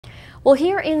Well,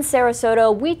 here in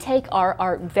Sarasota, we take our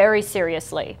art very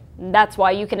seriously. That's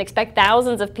why you can expect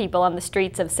thousands of people on the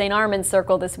streets of St. Armands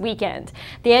Circle this weekend.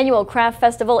 The annual craft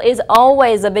festival is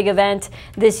always a big event.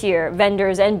 This year,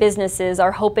 vendors and businesses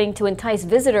are hoping to entice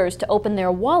visitors to open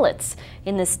their wallets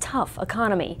in this tough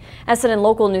economy. SNN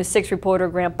Local News 6 reporter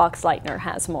Grant Boxleitner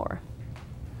has more.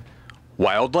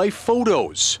 Wildlife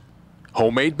photos,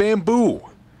 homemade bamboo.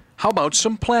 How about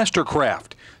some plaster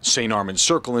craft? St. Armands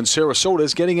Circle in Sarasota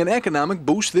is getting an economic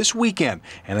boost this weekend,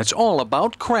 and it's all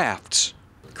about crafts.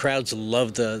 Crowds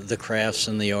love the crafts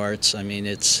and the arts. I mean,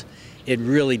 it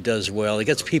really does well. It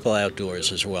gets people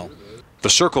outdoors as well. The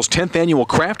Circle's 10th annual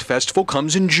craft festival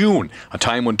comes in June, a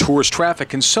time when tourist traffic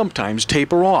can sometimes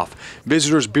taper off.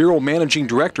 Visitors Bureau Managing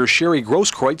Director Sherry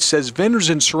Grosskreutz says vendors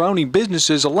and surrounding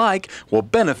businesses alike will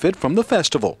benefit from the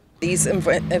festival. These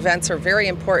events are very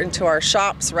important to our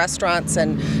shops, restaurants,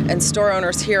 and store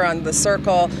owners here on the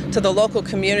Circle. To the local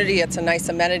community, it's a nice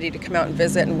amenity to come out and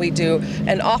visit, and we do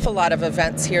an awful lot of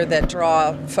events here that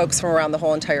draw folks from around the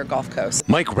whole entire Gulf Coast.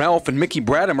 Mike Ralph and Mickey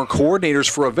Bradham are coordinators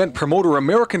for event promoter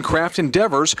American Craft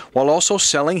Endeavors, while also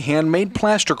selling handmade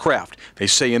plaster craft. They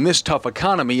say in this tough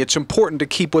economy, it's important to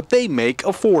keep what they make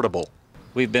affordable.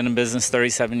 We've been in business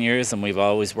 37 years, and we've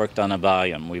always worked on a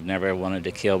volume. We've never wanted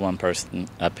to kill one person,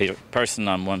 person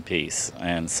on one piece,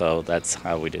 and so that's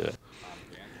how we do it.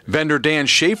 Vendor Dan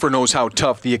Schaefer knows how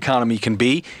tough the economy can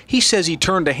be. He says he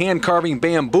turned to hand-carving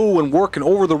bamboo when work in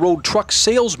over-the-road truck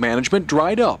sales management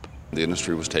dried up. The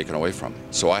industry was taken away from me,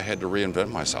 so I had to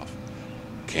reinvent myself.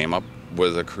 Came up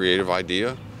with a creative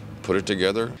idea, put it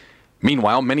together.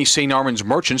 Meanwhile, many St. Armands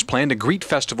merchants plan to greet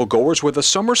festival goers with a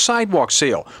summer sidewalk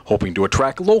sale, hoping to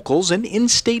attract locals and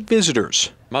in-state visitors.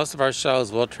 Most of our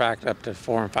shows will attract up to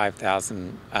 4,000 and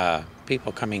 5,000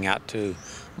 people coming out to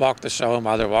walk the show. And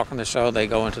while they're walking the show, they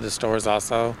go into the stores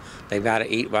also. They've got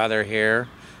to eat while they're here,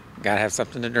 got to have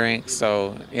something to drink.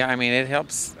 So, yeah, I mean, it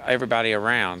helps everybody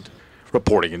around.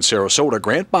 Reporting in Sarasota,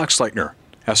 Grant Boxleitner,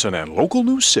 SNN Local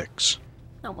News 6.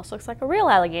 Almost looks like a real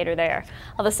alligator there.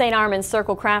 Well, the St. Armands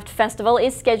Circle Craft Festival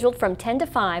is scheduled from 10 to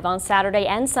 5 on Saturday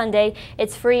and Sunday.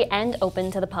 It's free and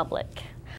open to the public.